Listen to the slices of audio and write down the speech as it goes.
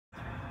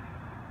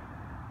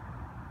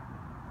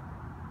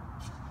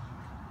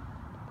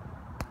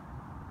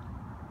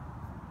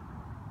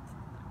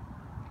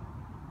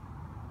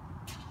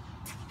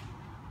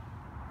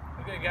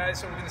Okay guys,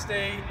 so we're going to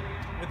stay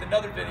with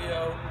another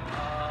video.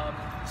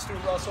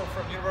 Stuart Russell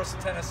from Universal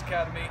Tennis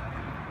Academy,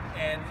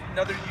 and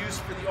another use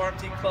for the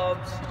RMT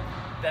clubs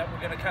that we're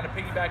going to kind of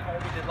piggyback on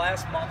what we did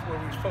last month, where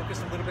we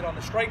focused a little bit on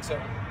the strike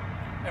zone,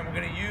 and we're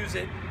going to use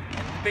it.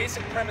 And the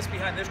basic premise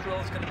behind this drill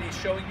is going to be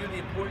showing you the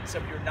importance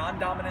of your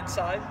non-dominant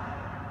side,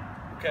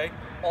 okay,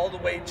 all the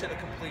way to the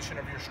completion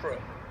of your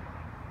stroke.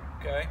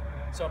 Okay,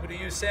 so I'm going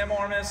to use Sam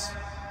Armis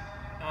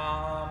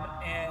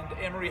and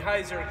Anne-Marie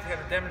Heiser to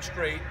kind of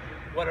demonstrate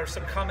what are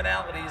some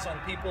commonalities on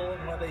people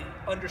and when they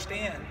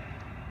understand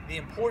the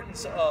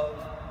importance of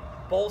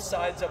both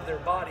sides of their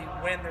body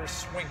when they're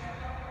swinging.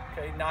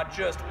 Okay, not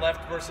just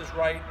left versus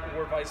right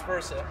or vice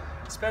versa,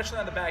 especially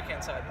on the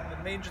backhand side. One of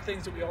the major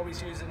things that we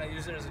always use, and I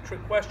use it as a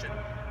trick question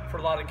for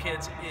a lot of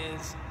kids,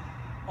 is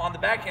on the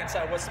backhand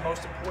side, what's the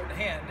most important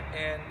hand?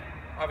 And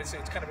obviously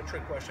it's kind of a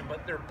trick question,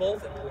 but they're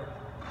both important.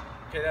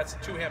 Okay, that's a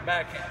two-hand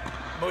backhand.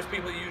 Most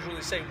people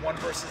usually say one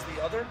versus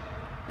the other.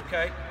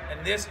 Okay,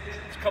 and a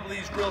couple of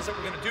these drills that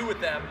we're going to do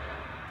with them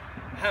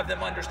have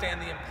them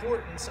understand the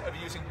importance of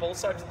using both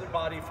sides of their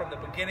body from the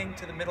beginning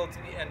to the middle to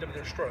the end of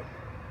their stroke.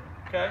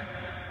 Okay,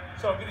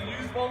 so I'm going to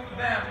use both of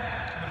them.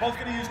 They're both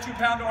going to use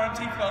 2-pound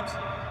RMT clubs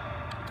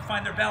to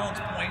find their balance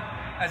point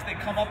as they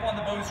come up on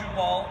the Bozu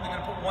ball. They're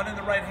going to put one in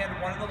the right hand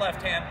and one in the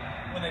left hand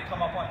when they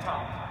come up on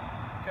top.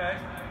 Okay,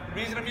 the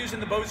reason I'm using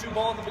the Bozu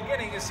ball in the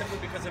beginning is simply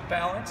because of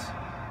balance.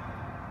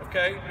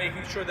 Okay,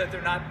 making sure that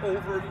they're not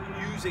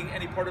overusing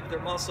any part of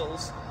their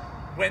muscles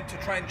when to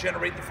try and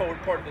generate the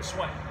forward part of the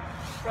swing.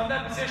 From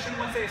that position,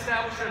 once they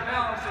establish their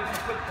balance, they're going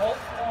to put both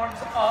arms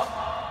up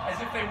as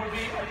if they would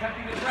be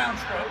attempting a ground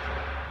stroke.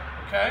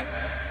 Okay,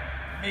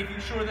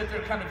 making sure that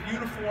they're kind of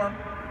uniform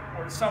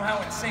or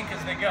somehow in sync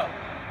as they go.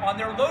 On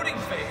their loading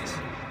phase,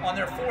 on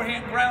their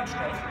forehand ground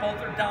stroke, both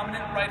are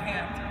dominant right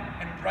hand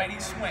and righty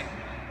swing.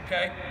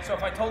 Okay, so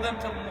if I told them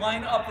to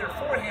line up their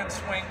forehand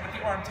swing with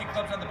the RMT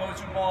clubs on the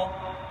Bozu ball,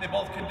 they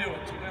both can do it.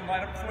 So we're going to line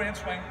up the forehand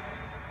swing.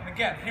 And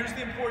again, here's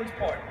the important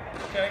part.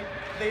 Okay,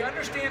 they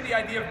understand the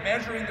idea of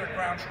measuring their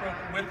ground stroke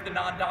with the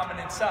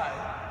non-dominant side,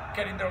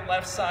 getting their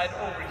left side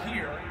over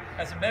here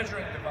as a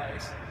measuring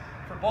device.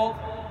 For both,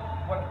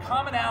 what a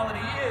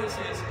commonality is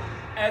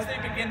as they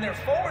begin their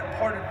forward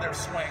part of their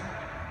swing,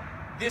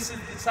 this is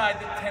the side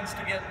that tends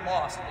to get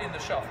lost in the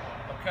shuffle.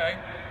 Okay,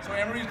 so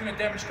Anne-Marie's going to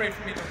demonstrate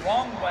for me the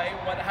wrong way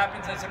what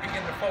happens as they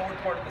begin the forward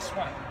part of the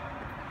swing.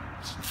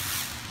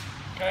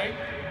 Okay,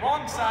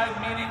 wrong side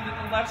meaning that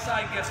the left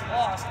side gets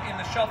lost in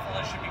the shuffle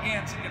as she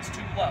begins and gets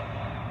too low.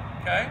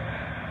 Okay,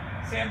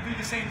 Sam, do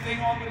the same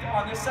thing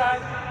on this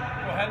side.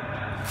 Go ahead.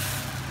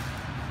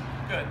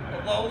 Good.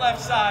 The low left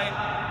side,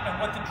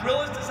 and what the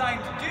drill is designed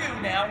to do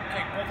now.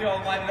 Okay, both of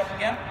y'all line it up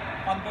again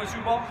on the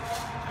Bozu ball.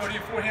 Go to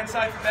your forehand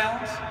side for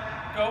balance.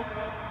 Go.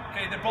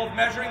 Okay, they're both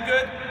measuring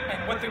good,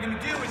 and what they're going to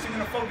do is they're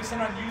going to focus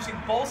in on using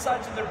both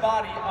sides of their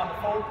body on the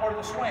forward part of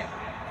the swing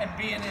and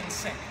being in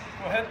sync.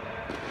 Go ahead.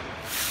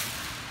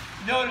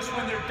 Notice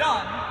when they're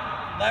done,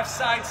 left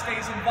side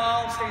stays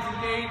involved, stays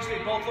engaged,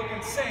 they both look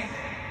in sync.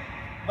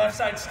 Left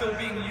side still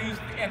being used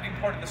at the ending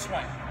part of the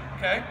swing.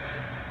 Okay?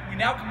 We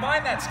now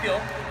combine that skill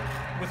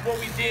with what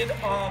we did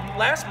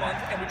last month,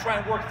 and we try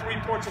and work 3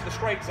 parts of the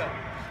strike zone.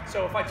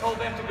 So if I told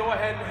them to go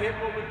ahead and hit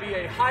what would be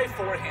a high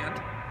forehand,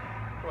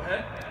 go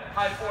ahead.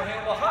 High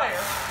forehand a little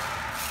higher,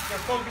 they're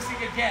focusing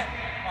again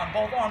on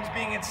both arms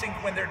being in sync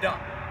when they're done.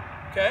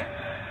 Okay?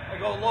 I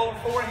go low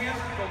forehand,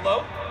 go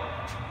low.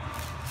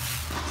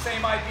 Same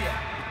idea.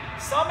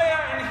 Somewhere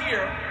in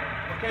here,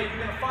 okay,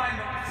 you're going to find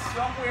that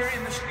somewhere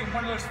in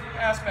one of those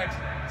aspects,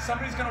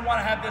 somebody's going to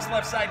want to have this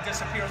left side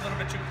disappear a little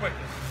bit too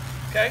quickly.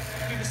 Okay?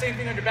 Do the same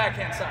thing on your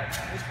backhand side.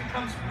 This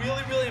becomes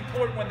really, really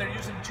important when they're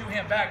using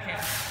two-hand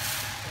backhand.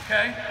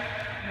 Okay?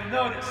 You'll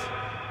notice.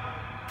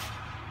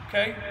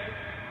 Okay?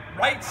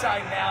 Right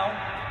side now,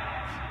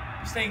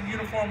 staying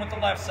uniform with the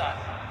left side.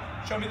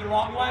 Show me the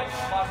wrong way.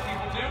 A lot of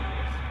people do.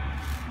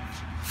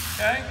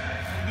 Okay?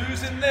 We're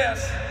losing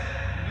this,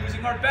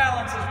 losing our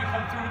balance as we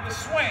come through with the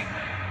swing,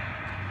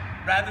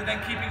 rather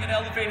than keeping an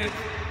elevated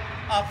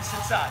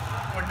opposite side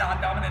or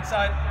non-dominant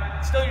side.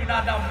 Still, your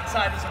non-dominant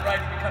side is the right,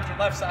 it becomes your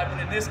left side, but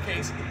in this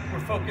case,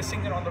 we're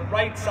focusing in on the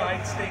right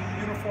side, staying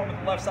uniform with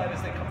the left side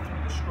as they come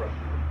through the stroke.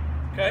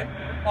 Okay?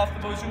 Off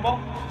the Bozu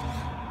ball.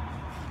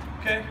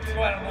 Okay,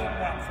 go ahead and a little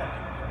more out front.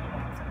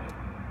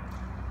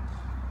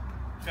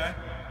 Okay,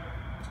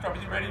 start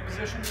with your ready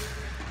position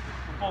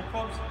with both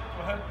clubs.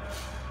 Go ahead.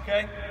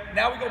 Okay,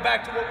 now we go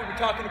back to what we were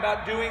talking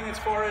about doing as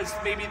far as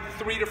maybe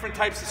the 3 different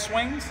types of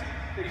swings.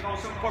 They can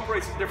also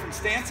incorporate some different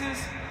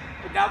stances,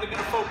 but now they're going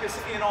to focus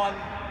in on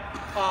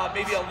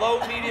maybe a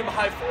low, medium,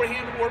 high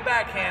forehand or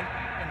backhand,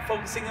 and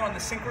focusing on the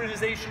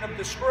synchronization of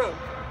the stroke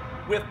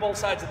with both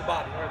sides of the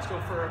body. All right, let's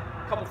go for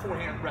a couple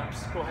forehand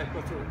reps. Go ahead,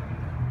 go through it.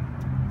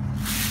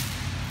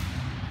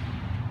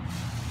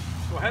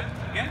 Go ahead,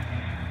 again.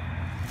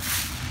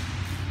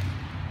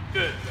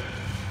 Good.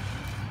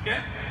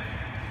 Again.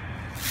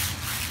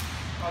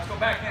 Let's go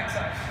backhand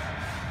side.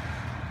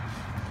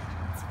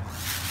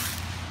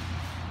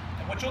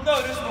 And what you'll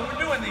notice when we're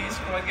doing these,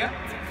 go again,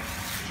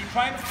 is you're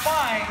trying to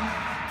find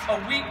a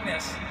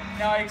weakness.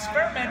 Now I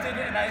experimented,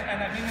 and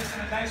I mean this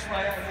in a nice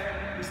way.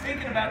 I was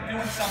thinking about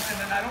doing something,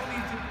 and I don't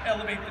need to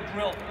elevate the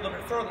drill a little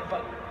bit further,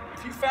 but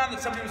if you found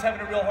that somebody was having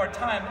a real hard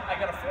time, I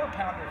got a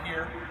 4-pounder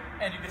here,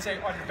 and you can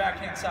say on your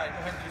backhand side, go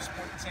ahead and do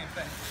support the same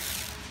thing.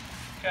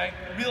 Okay?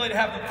 Really to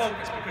have them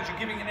focus, because you're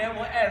giving an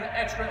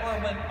extra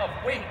element of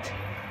weight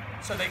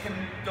so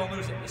don't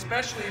lose it,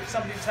 especially if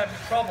somebody's having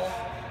trouble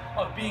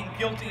of being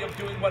guilty of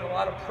doing what a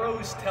lot of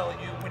pros tell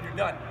you when you're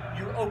done.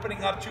 You're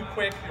opening up too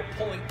quick, you're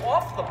pulling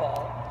off the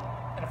ball,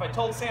 and if I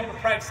told Sam to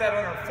practice that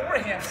on her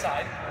forehand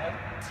side, go ahead,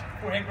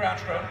 forehand ground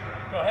stroke,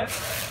 go ahead,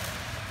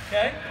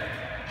 okay?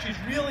 She's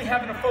really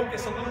having to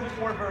focus a little bit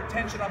more of her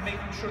attention on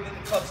making sure that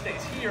the club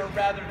stays here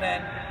rather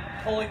than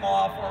pulling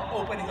off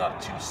or opening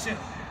up too soon.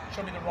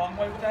 Show me the wrong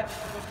way with that,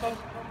 with those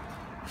clubs.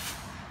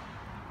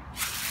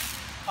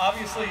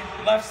 Obviously,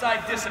 left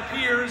side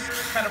disappears,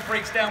 kind of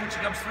breaks down when she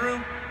comes through.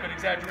 Good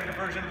exaggerated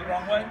version of the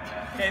wrong way.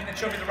 Okay, and then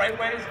show me the right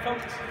way as a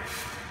focus.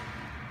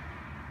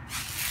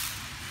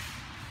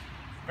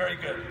 Very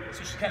good.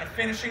 So she's kind of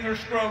finishing her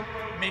stroke,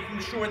 making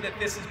sure that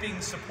this is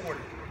being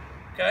supported.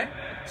 Okay?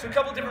 So a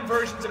couple different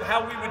versions of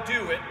how we would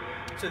do it.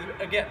 So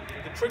again,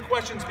 the trick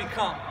questions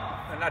become,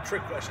 not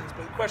trick questions,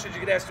 but the questions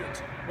you could ask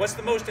students. What's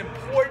the most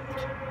important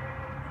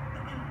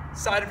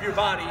side of your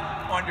body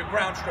on your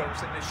ground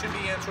strokes? And they should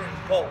be answering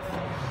both.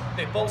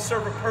 They both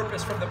serve a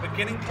purpose from the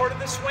beginning part of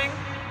the swing,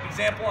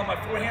 example on my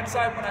forehand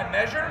side when I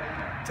measure,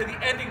 to the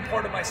ending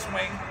part of my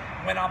swing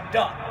when I'm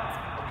done.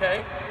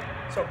 Okay?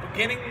 So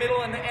beginning,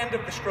 middle, and the end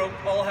of the stroke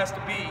all has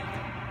to be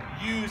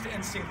used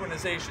in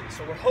synchronization.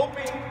 So we're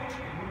hoping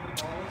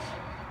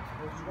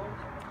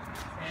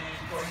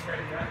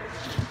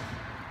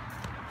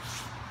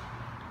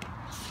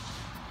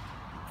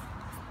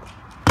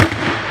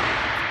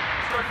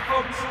start to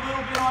focus a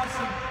little bit on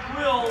some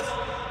drills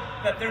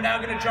that they're now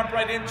going to jump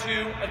right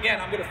into. Again,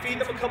 I'm going to feed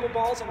them a couple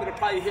balls. I'm going to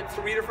probably hit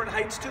 3 different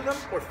heights to them,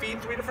 or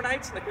feed 3 different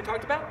heights, like we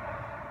talked about.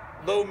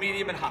 Low,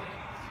 medium, and high.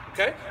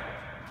 Okay?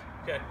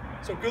 Okay.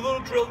 So a good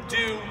little drill to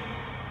do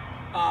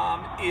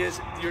is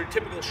your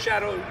typical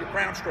shadow, your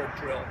ground stroke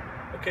drill.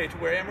 Okay, to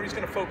where Emery's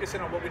going to focus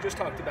in on what we just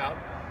talked about.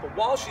 But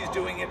while she's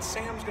doing it,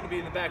 Sam's going to be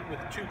in the back with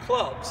 2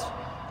 clubs.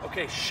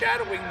 Okay,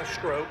 shadowing the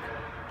stroke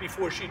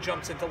before she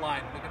jumps into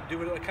line. We're going to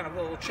do it like kind of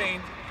a little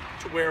chain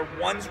to where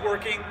one's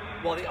working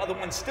while the other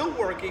one's still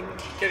working,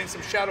 getting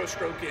some shadow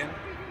stroke in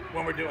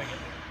when we're doing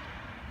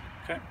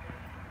it. Okay?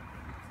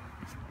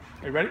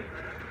 Are you ready?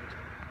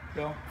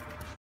 Go.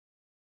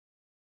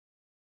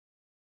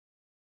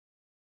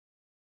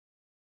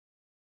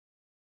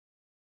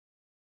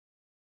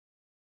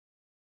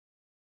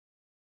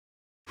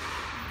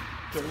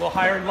 Good, a little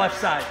higher left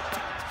side.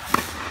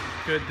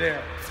 Good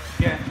there.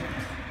 Again.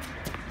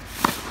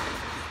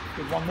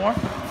 Good, one more.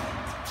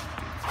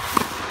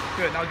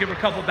 Good, now I'll give her a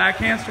couple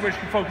backhands to where she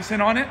can focus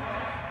in on it.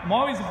 I'm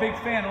always a big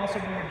fan also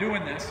when we're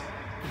doing this.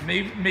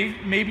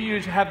 Maybe you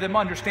should have them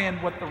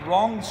understand what the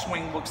wrong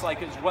swing looks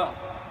like as well.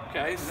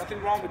 Okay, there's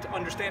nothing wrong with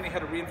understanding how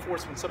to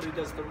reinforce when somebody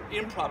does the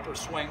improper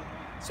swing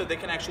so they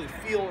can actually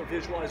feel or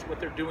visualize what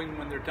they're doing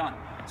when they're done.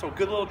 So a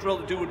good little drill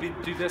to do would be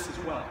to do this as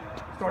well.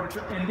 Start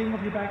at the ending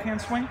of your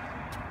backhand swing.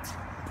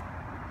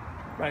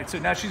 Right, so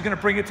now she's going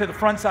to bring it to the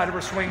front side of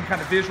her swing and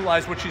kind of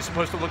visualize what she's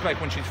supposed to look like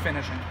when she's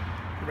finishing.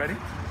 You ready?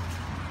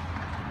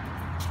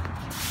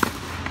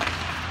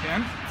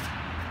 Again.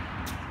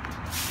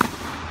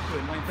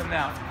 Good, lengthen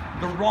out.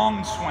 The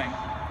wrong swing.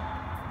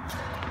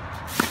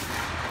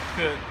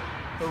 Good.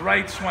 The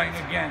right swing,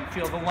 again,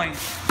 feel the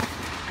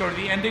length. Go to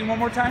the ending one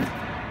more time.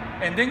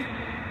 Ending.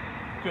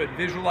 Good,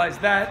 visualize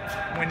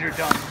that when you're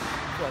done.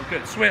 Well,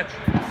 good, switch.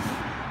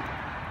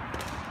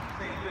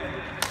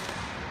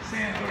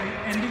 Sam, go to the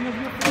ending of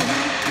your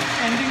forehand.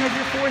 Ending of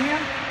your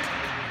forehand.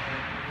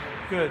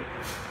 Good.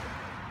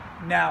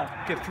 Now,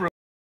 get through.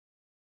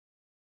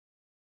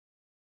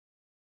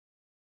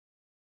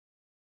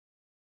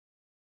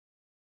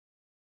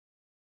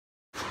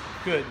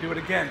 Good, do it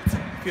again.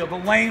 Feel the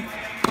length,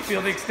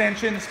 feel the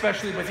extension,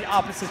 especially with the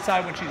opposite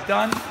side when she's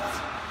done.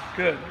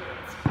 Good.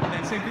 And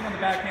then same thing on the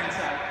backhand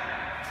side.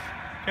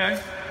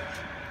 Okay?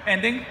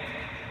 Ending.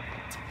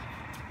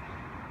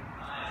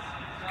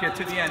 Get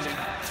to the ending.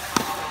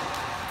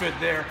 Good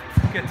there.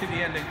 Get to the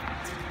ending.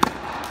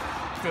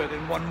 Good,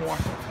 and one more.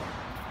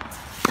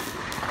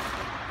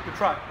 Good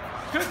try.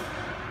 Good.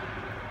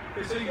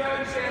 Okay, so you gotta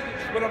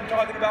understand what I'm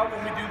talking about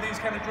when we do these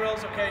kind of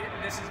drills, okay?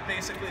 This is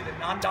basically the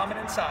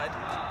non-dominant side,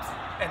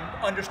 and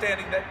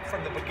understanding that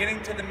from the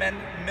beginning to the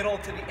middle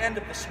to the end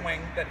of the swing,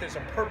 that there's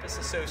a purpose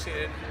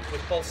associated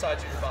with both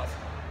sides of your body.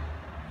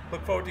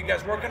 Look forward to you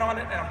guys working on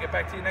it, and I'll get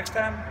back to you next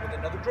time with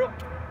another drill.